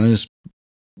which one is,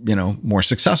 more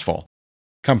successful.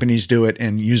 Companies do it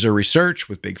in user research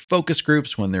with big focus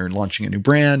groups when they're launching a new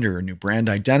brand or a new brand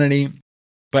identity.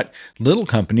 But little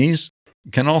companies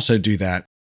can also do that.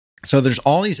 So there's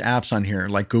all these apps on here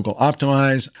like Google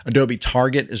Optimize. Adobe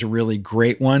Target is a really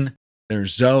great one.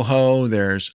 There's Zoho,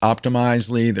 there's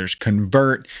Optimizely, there's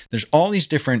Convert. There's all these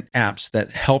different apps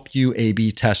that help you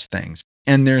A/B test things.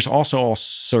 And there's also all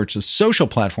sorts of social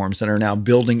platforms that are now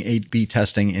building A/B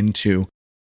testing into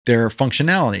their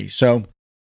functionality. So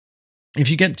if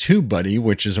you get TubeBuddy,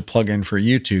 which is a plugin for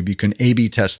YouTube, you can A/B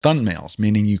test thumbnails,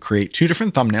 meaning you create two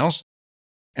different thumbnails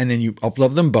and then you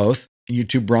upload them both.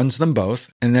 YouTube runs them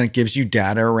both, and then it gives you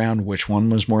data around which one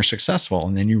was more successful.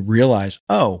 And then you realize,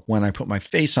 oh, when I put my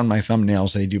face on my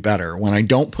thumbnails, they do better. When I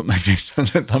don't put my face on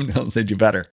the thumbnails, they do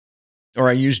better. Or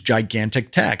I use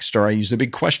gigantic text, or I use a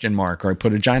big question mark, or I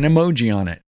put a giant emoji on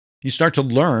it. You start to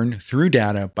learn through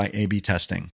data by A/B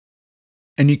testing.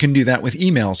 And you can do that with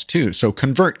emails too. So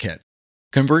ConvertKit.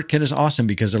 ConvertKit is awesome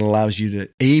because it allows you to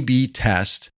A/B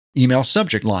test email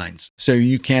subject lines. So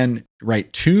you can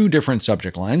write two different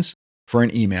subject lines for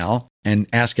an email and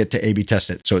ask it to A/B test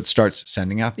it. So it starts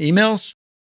sending out the emails.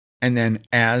 And then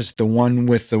as the one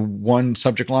with the one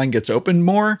subject line gets opened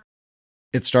more,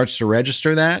 it starts to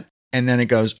register that. And then it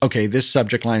goes, okay, this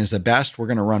subject line is the best. We're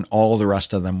going to run all the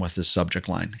rest of them with this subject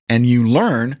line. And you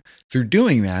learn through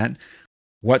doing that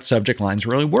what subject lines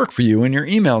really work for you in your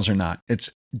emails or not. It's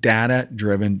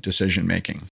data-driven decision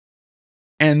making.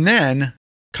 And then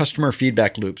customer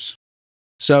feedback loops.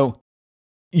 So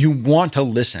you want to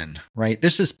listen, right?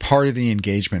 This is part of the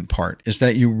engagement part, is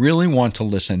that you really want to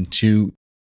listen to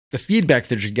the feedback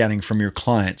that you're getting from your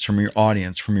clients, from your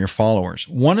audience, from your followers.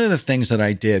 One of the things that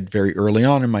I did very early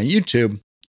on in my YouTube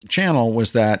channel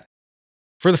was that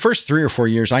for the first 3 or 4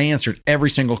 years, I answered every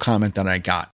single comment that I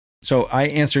got. So I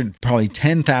answered probably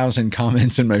 10,000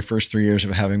 comments in my first 3 years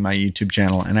of having my YouTube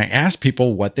channel. And I asked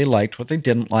people what they liked, what they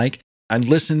didn't like. I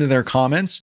listened to their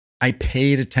comments. I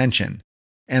paid attention.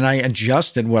 And I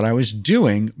adjusted what I was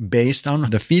doing based on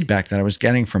the feedback that I was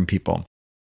getting from people.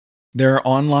 There are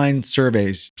online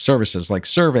services like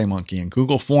SurveyMonkey and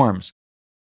Google Forms.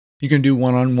 You can do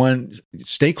one-on-one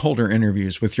stakeholder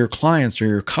interviews with your clients or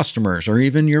your customers or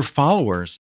even your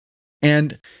followers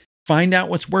and find out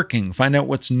what's working, find out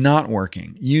what's not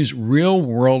working. Use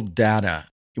real-world data,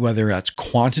 whether that's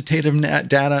quantitative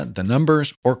data, the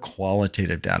numbers, or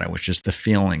qualitative data, which is the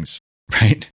feelings,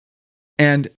 right?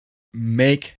 And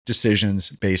make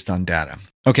decisions based on data.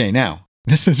 Okay, now,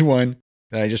 this is one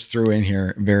that I just threw in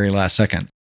here very last second.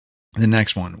 The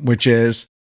next one, which is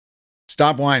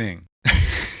stop whining.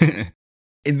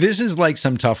 This is like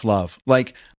some tough love.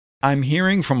 Like, I'm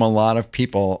hearing from a lot of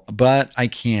people, but I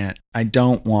can't. I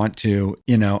don't want to.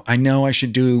 I know I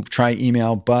should try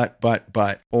email, but,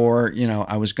 or,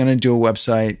 I was going to do a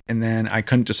website and then I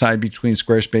couldn't decide between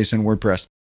Squarespace and WordPress.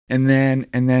 And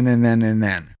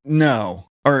then. No.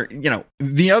 Or,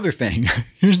 the other thing,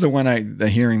 here's the one the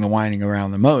hearing the whining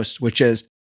around the most, which is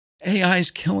AI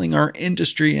is killing our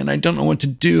industry and I don't know what to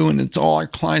do. And it's all our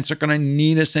clients are going to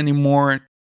need us anymore.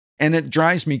 And it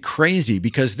drives me crazy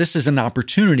because this is an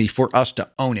opportunity for us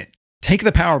to own it. Take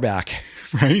the power back,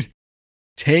 right?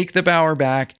 Take the power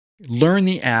back, learn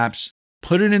the apps,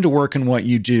 put it into work in what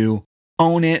you do,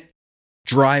 own it,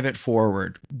 drive it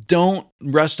forward. Don't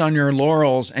rest on your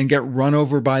laurels and get run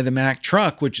over by the Mack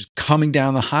truck, which is coming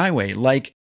down the highway.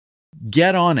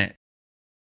 Get on it.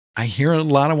 I hear a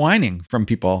lot of whining from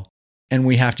people, and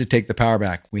we have to take the power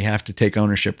back. We have to take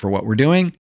ownership for what we're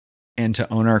doing. And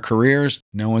to own our careers.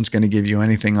 No one's going to give you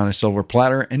anything on a silver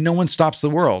platter, and no one stops the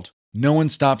world. No one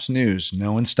stops news.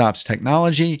 No one stops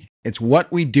technology. It's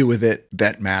what we do with it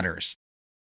that matters.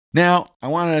 Now, I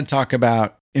wanted to talk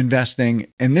about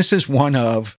investing, and this is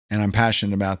and I'm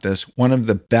passionate about this, one of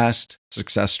the best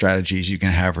success strategies you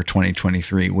can have for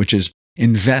 2023, which is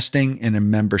investing in a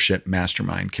membership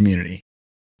mastermind community.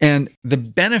 And the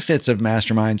benefits of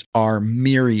masterminds are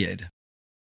myriad.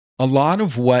 A lot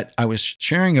of what I was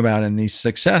sharing about in these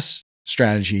success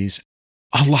strategies,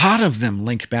 a lot of them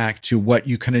link back to what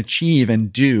you can achieve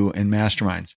and do in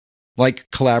masterminds, like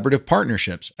collaborative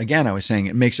partnerships. Again, I was saying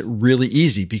it makes it really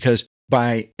easy because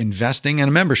by investing in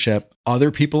a membership,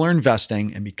 other people are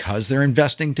investing. And because they're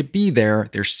investing to be there,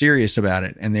 they're serious about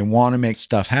it and they want to make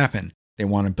stuff happen. They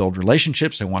want to build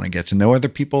relationships. They want to get to know other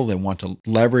people. They want to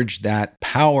leverage that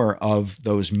power of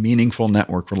those meaningful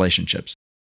network relationships.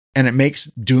 And it makes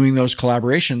doing those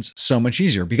collaborations so much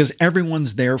easier because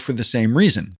everyone's there for the same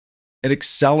reason. It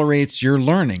accelerates your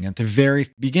learning. At the very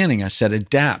beginning, I said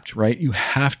adapt, right? You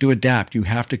have to adapt. You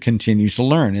have to continue to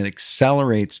learn. It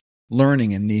accelerates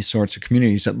learning in these sorts of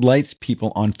communities. It lights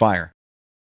people on fire.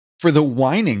 For the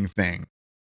whining thing,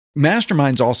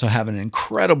 masterminds also have an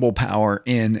incredible power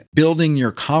in building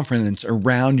your confidence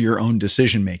around your own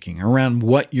decision-making, around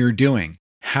what you're doing,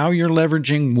 how you're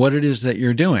leveraging what it is that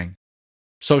you're doing.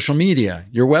 Social media,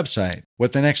 your website,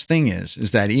 what the next thing is. Is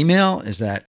that email? Is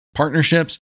that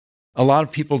partnerships? A lot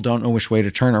of people don't know which way to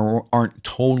turn or aren't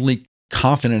totally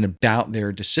confident about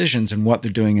their decisions and what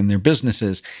they're doing in their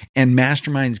businesses. And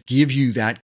masterminds give you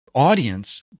that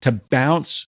audience to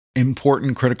bounce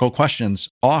important, critical questions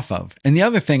off of. And the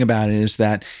other thing about it is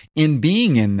that in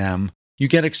being in them, you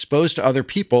get exposed to other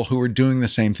people who are doing the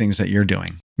same things that you're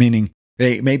doing, meaning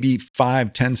they may be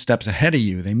 5-10 steps ahead of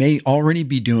you. They may already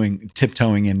be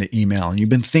tiptoeing into email and you've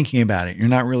been thinking about it. You're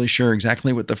not really sure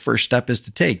exactly what the first step is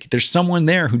to take. There's someone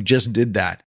there who just did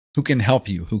that, who can help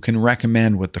you, who can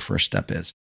recommend what the first step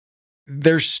is.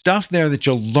 There's stuff there that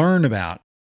you'll learn about.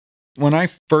 When I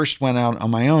first went out on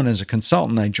my own as a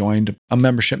consultant, I joined a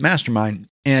membership mastermind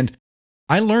and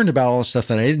I learned about all the stuff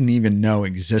that I didn't even know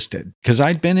existed because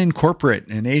I'd been in corporate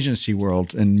and agency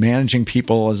world and managing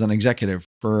people as an executive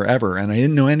forever. And I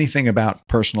didn't know anything about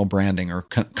personal branding or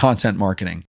content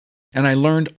marketing. And I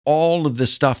learned all of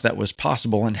this stuff that was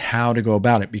possible and how to go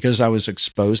about it because I was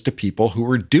exposed to people who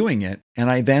were doing it. And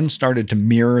I then started to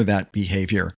mirror that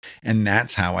behavior. And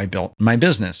that's how I built my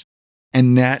business.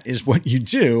 And that is what you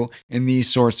do in these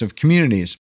sorts of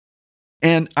communities.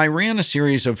 And I ran a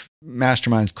series of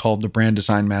masterminds called the Brand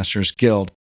Design Masters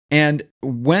Guild. And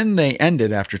when they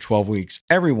ended after 12 weeks,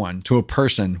 everyone to a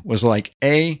person was like,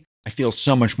 I feel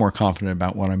so much more confident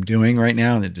about what I'm doing right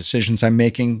now and the decisions I'm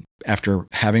making after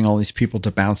having all these people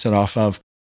to bounce it off of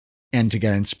and to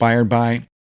get inspired by.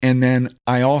 And then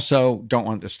I also don't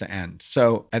want this to end.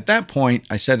 So at that point,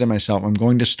 I said to myself, I'm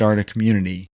going to start a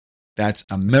community that's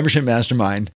a membership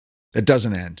mastermind that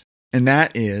doesn't end. And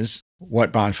that is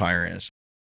what Bonfire is.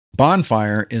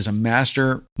 Bonfire is a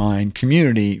mastermind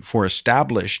community for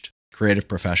established creative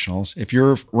professionals. If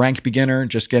you're a rank beginner,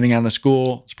 just getting out of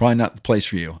school, it's probably not the place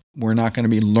for you. We're not going to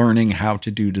be learning how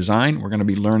to do design. We're going to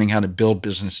be learning how to build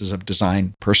businesses of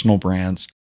design, personal brands,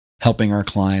 helping our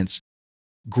clients,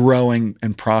 growing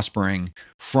and prospering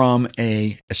from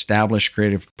a established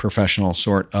creative professional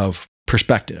sort of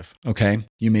perspective. Okay.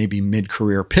 You may be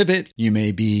mid-career pivot. You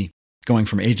may be going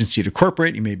from agency to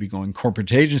corporate. You may be going corporate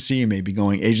to agency. You may be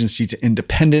going agency to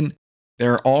independent.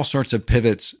 There are all sorts of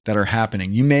pivots that are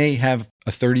happening. You may have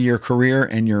a 30-year career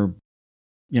and you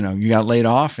got laid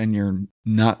off and you're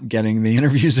not getting the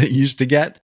interviews that you used to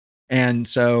get. And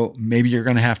so maybe you're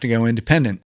going to have to go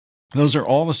independent. Those are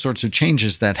all the sorts of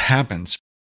changes that happens.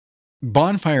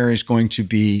 Bonfire is going to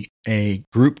be a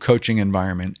group coaching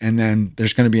environment, and then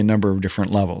there's going to be a number of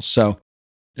different levels. So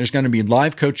there's going to be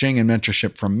live coaching and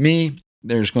mentorship from me.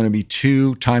 There's going to be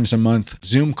 2 times a month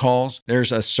Zoom calls.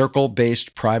 There's a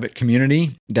circle-based private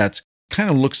community that's kind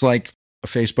of looks like a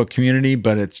Facebook community,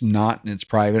 but it's not, and it's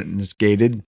private and it's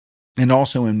gated. And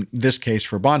also in this case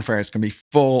for Bonfire, it's going to be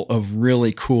full of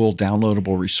really cool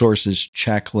downloadable resources,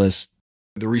 checklists.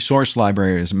 The resource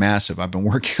library is massive. I've been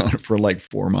working on it for like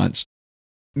 4 months.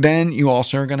 Then you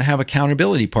also are going to have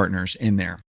accountability partners in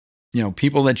there.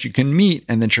 People that you can meet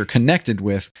and that you're connected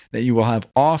with, that you will have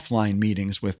offline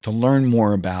meetings with to learn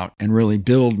more about and really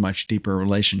build much deeper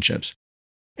relationships.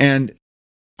 And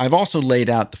I've also laid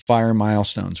out the FIRE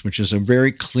milestones, which is a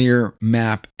very clear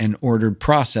map and ordered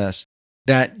process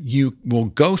that you will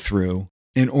go through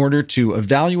in order to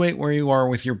evaluate where you are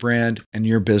with your brand and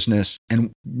your business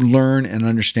and learn and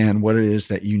understand what it is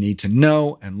that you need to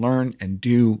know and learn and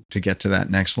do to get to that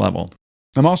next level.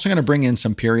 I'm also going to bring in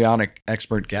some periodic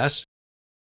expert guests.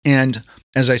 And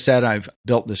as I said, I've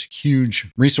built this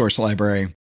huge resource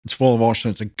library. It's full of all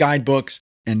sorts of guidebooks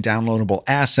and downloadable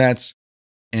assets,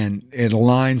 and it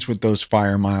aligns with those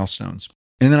FIRE milestones.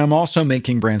 And then I'm also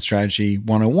making Brand Strategy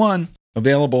 101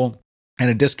 available at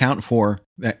a discount for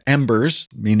the Embers,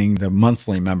 meaning the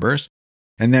monthly members.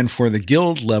 And then for the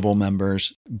guild level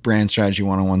members, Brand Strategy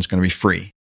 101 is going to be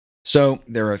free. So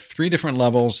there are 3 different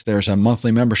levels. There's a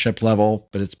monthly membership level,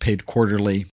 but it's paid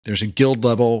quarterly. There's a guild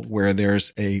level where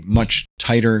there's a much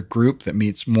tighter group that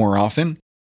meets more often.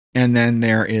 And then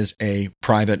there is a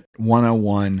private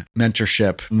 101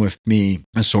 mentorship with me,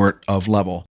 a sort of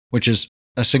level, which is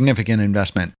a significant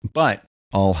investment, but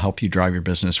I'll help you drive your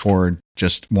business forward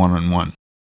just one-on-one.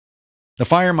 The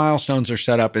FIRE milestones are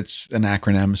set up. It's an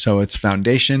acronym. So it's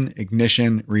foundation,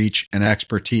 ignition, reach, and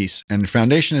expertise. And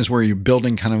foundation is where you're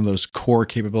building kind of those core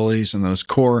capabilities and those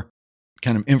core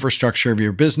kind of infrastructure of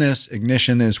your business.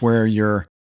 Ignition is where you're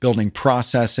building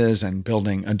processes and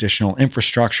building additional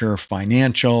infrastructure,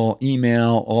 financial,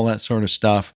 email, all that sort of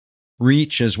stuff.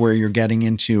 Reach is where you're getting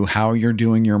into how you're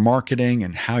doing your marketing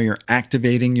and how you're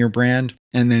activating your brand.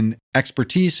 And then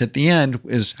expertise at the end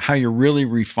is how you're really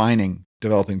refining,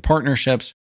 developing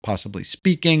partnerships, possibly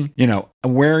speaking,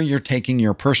 where you're taking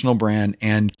your personal brand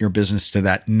and your business to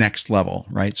that next level,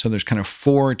 right? So there's kind of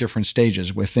 4 different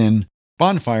stages within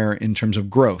Bonfire in terms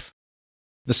of growth.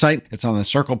 The site, it's on the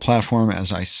Circle platform,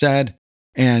 as I said,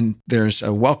 and there's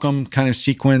a welcome kind of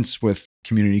sequence with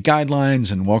community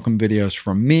guidelines and welcome videos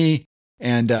from me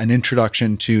and an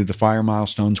introduction to the FIRE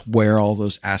milestones, where all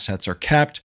those assets are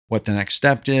kept, what the next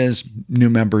step is, new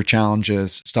member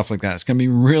challenges, stuff like that. It's going to be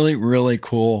really, really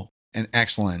cool and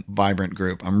excellent, vibrant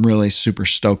group. I'm really super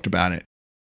stoked about it.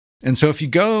 And so if you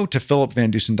go to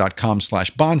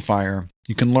philipvandusen.com/bonfire,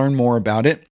 you can learn more about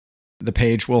it. The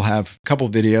page will have a couple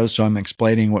videos, so I'm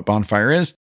explaining what Bonfire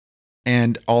is,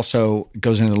 and also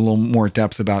goes into a little more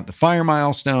depth about the FIRE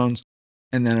milestones.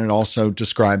 And then it also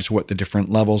describes what the different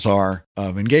levels are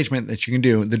of engagement that you can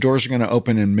do. The doors are going to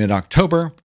open in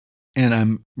mid-October. And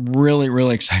I'm really,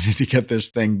 really excited to get this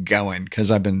thing going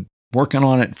because I've been working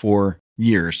on it for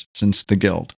years, since the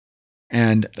guild.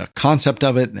 And the concept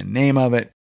of it, the name of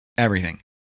it, everything.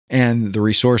 And the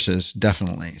resources,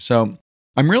 definitely. So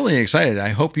I'm really excited. I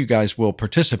hope you guys will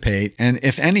participate. And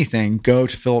if anything, go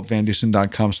to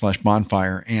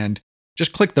philipvandusen.com/bonfire and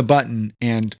just click the button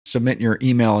and submit your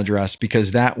email address,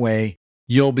 because that way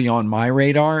you'll be on my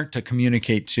radar to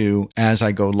communicate to as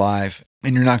I go live.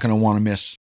 And you're not going to want to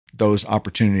miss those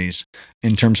opportunities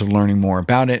in terms of learning more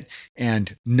about it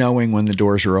and knowing when the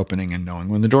doors are opening and knowing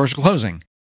when the doors are closing.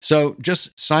 So just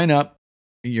sign up.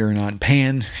 You're not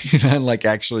paying, you're not like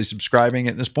actually subscribing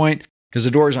at this point because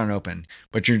the doors aren't open,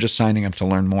 but you're just signing up to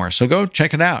learn more. So go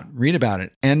check it out, read about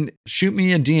it, and shoot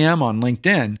me a DM on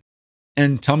LinkedIn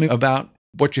and tell me about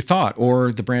what you thought,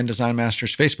 or the Brand Design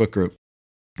Masters Facebook group.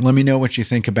 Let me know what you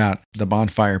think about the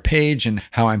Bonfire page and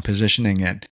how I'm positioning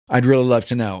it. I'd really love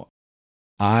to know.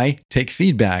 I take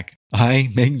feedback. I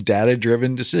make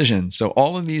data-driven decisions. So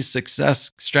all of these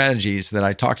success strategies that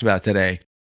I talked about today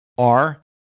are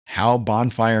how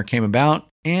Bonfire came about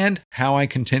and how I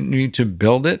continue to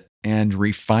build it and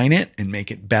refine it and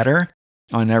make it better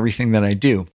on everything that I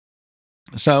do.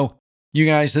 So you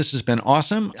guys, this has been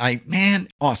awesome.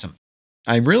 Awesome.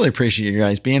 I really appreciate you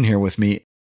guys being here with me.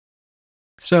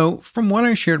 So from what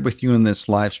I shared with you in this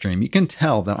live stream, you can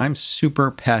tell that I'm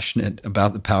super passionate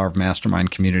about the power of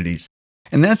mastermind communities.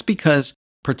 And that's because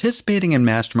participating in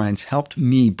masterminds helped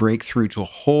me break through to a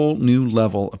whole new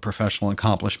level of professional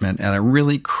accomplishment at a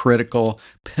really critical,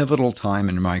 pivotal time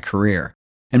in my career.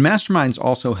 And masterminds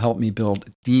also helped me build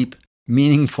deep,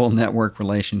 meaningful network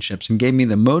relationships and gave me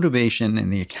the motivation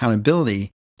and the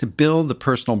accountability to build the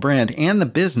personal brand and the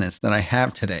business that I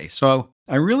have today. So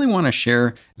I really want to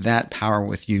share that power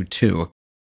with you too.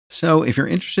 So if you're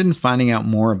interested in finding out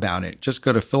more about it, just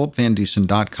go to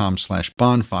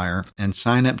philipvandusen.com/bonfire and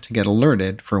sign up to get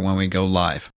alerted for when we go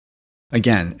live.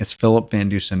 Again, it's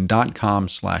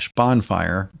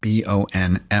philipvandusen.com/bonfire,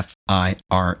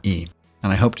 BONFIRE.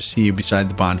 And I hope to see you beside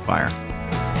the bonfire.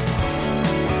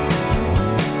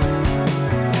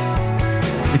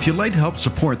 If you'd like to help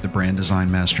support the Brand Design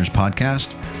Masters podcast,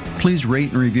 please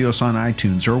rate and review us on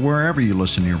iTunes or wherever you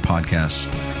listen to your podcasts.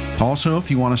 Also, if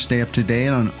you want to stay up to date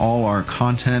on all our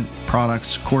content,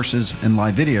 products, courses, and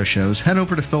live video shows, head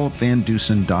over to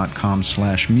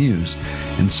philipvandusen.com/muse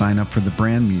and sign up for the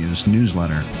Brand Muse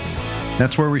newsletter.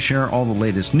 That's where we share all the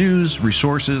latest news,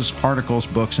 resources, articles,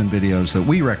 books, and videos that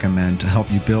we recommend to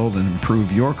help you build and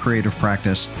improve your creative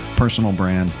practice, personal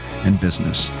brand, and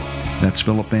business. That's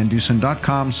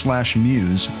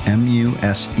philipvandusen.com/muse,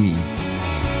 MUSE.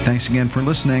 Thanks again for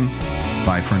listening.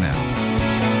 Bye for now.